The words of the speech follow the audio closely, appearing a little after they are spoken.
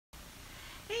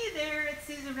Hey there, it's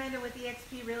Susan Renda with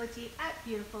eXp Realty at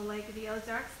beautiful Lake of the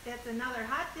Ozarks. It's another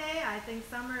hot day. I think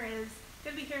summer is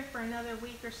going to be here for another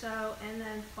week or so, and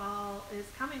then fall is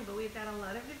coming, but we've got a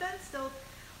lot of events still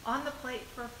on the plate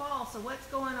for fall. So what's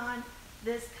going on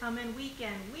this coming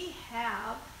weekend? We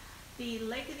have the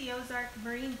Lake of the Ozark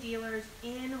Marine Dealers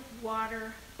in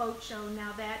Water Boat Show.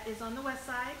 Now that is on the west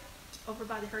side over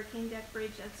by the Hurricane Deck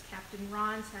Bridge. That's Captain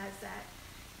Ron's has that.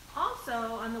 Also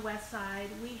on the west side,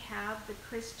 we have the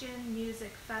Christian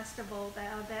Music Festival.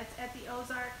 That's at the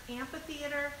Ozark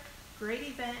Amphitheater. Great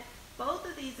event. Both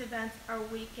of these events are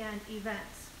weekend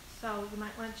events, so you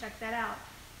might want to check that out.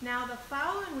 Now the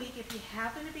following week, if you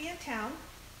happen to be in town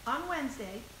on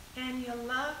Wednesday and you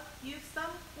love you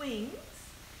some wings,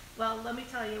 well, let me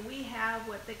tell you, we have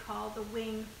what they call the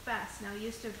Wing Fest. Now it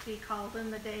used to be called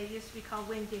in the day, it used to be called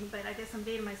Wing Ding, but I guess I'm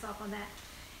dating myself on that.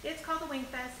 It's called the Wing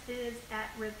Fest. It is at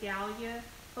Regalia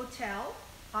Hotel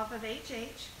off of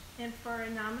HH, and for a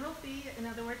nominal fee, in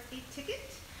other words, a ticket,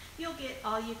 you'll get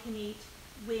all you can eat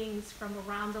wings from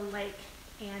around the lake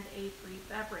and a free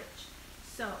beverage.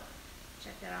 So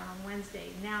check that out on Wednesday.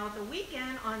 Now the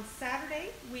weekend, on Saturday,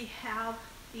 we have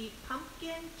the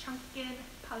Pumpkin Chunkin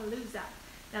Palooza.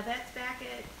 Now that's back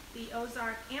at the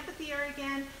Ozark Amphitheater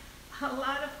again. A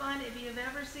lot of fun. If you've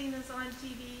ever seen this on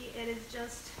TV, it is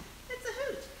just, it's a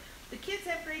hoot. The kids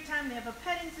have a great time. They have a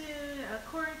petting zoo, a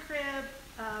corn crib,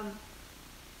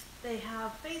 they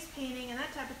have face painting and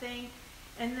that type of thing.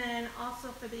 And then also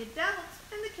for the adults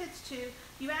and the kids too,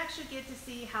 you actually get to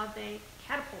see how they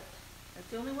catapult. That's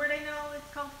the only word I know.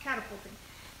 It's called catapulting.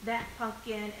 That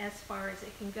pumpkin as far as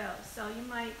it can go. So you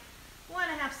might want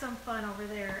to have some fun over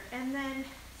there. And then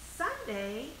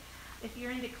Sunday, if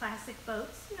you're into classic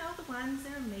boats, you know, the ones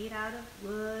that are made out of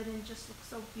wood and just look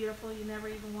so beautiful you never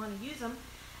even want to use them,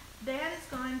 that is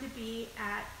going to be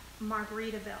at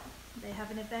Margaritaville. They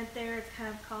have an event there. It's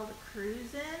kind of called a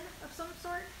cruise-in of some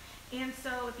sort. And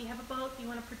so if you have a boat, you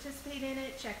want to participate in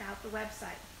it, check out the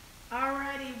website.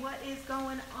 Alrighty, what is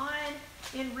going on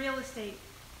in real estate?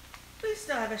 We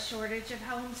still have a shortage of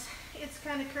homes. It's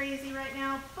kind of crazy right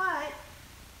now, but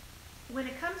when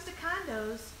it comes to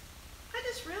condos, I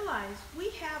just realized we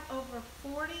have over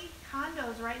 40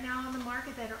 condos right now on the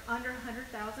market that are under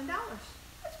 $100,000.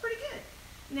 That's pretty good.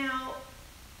 Now,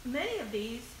 many of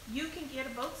these, you can get a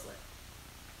boat slip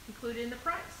included in the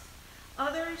price.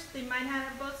 Others, they might not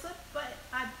have a boat slip, but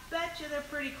I bet you they're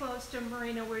pretty close to a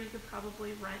marina where you could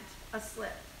probably rent a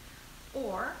slip.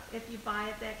 Or, if you buy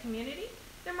at that community,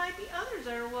 there might be others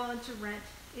that are willing to rent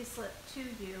a slip to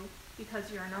you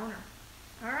because you're an owner.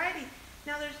 Alrighty,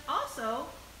 now there's also,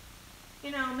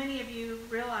 you know, many of you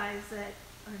realize that,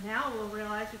 or now will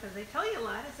realize because they tell you a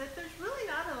lot, is that there's really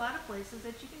not a lot of places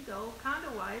that you can go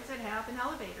condo-wise that have an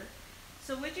elevator.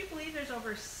 So would you believe there's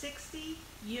over 60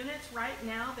 units right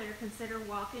now that are considered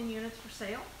walk-in units for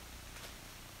sale?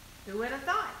 Who would have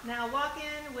thought? Now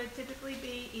walk-in would typically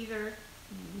be either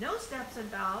no steps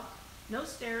involved, no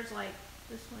stairs like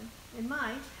this one in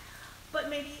mine,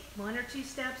 but maybe 1 or 2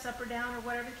 steps up or down or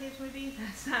whatever the case may be.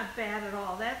 That's not bad at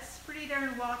all. That's pretty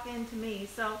darn walk-in to me.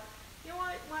 So you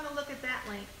want to look at that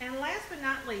link. And last but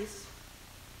not least,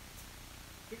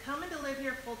 you're coming to live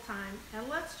here full time, and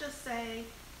let's just say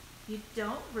you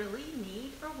don't really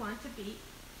need or want to be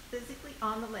physically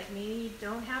on the lake, meaning you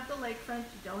don't have the lakefront,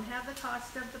 you don't have the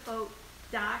cost of the boat,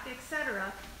 dock,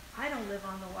 etc. I don't live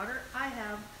on the water. I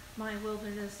have my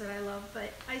wilderness that I love,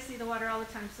 but I see the water all the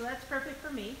time, so that's perfect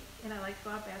for me. And I like to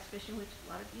go out bass fishing, which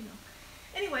a lot of you know.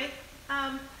 Anyway,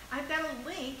 I've got a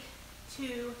link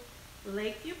to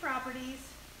Lakeview properties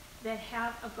that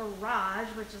have a garage,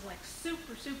 which is like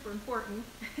super, super important.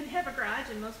 And have a garage,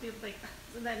 and most people think,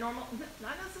 isn't that normal?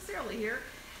 Not necessarily here.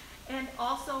 And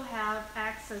also have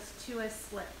access to a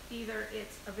slip. Either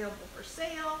it's available for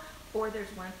sale, or there's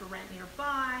one for rent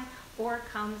nearby, or it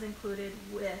comes included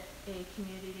with a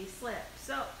community slip.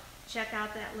 So check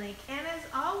out that link. And as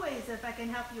always, if I can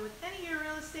help you with any of your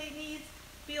real estate needs,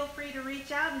 feel free to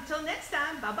reach out. Until next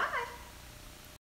time, bye-bye.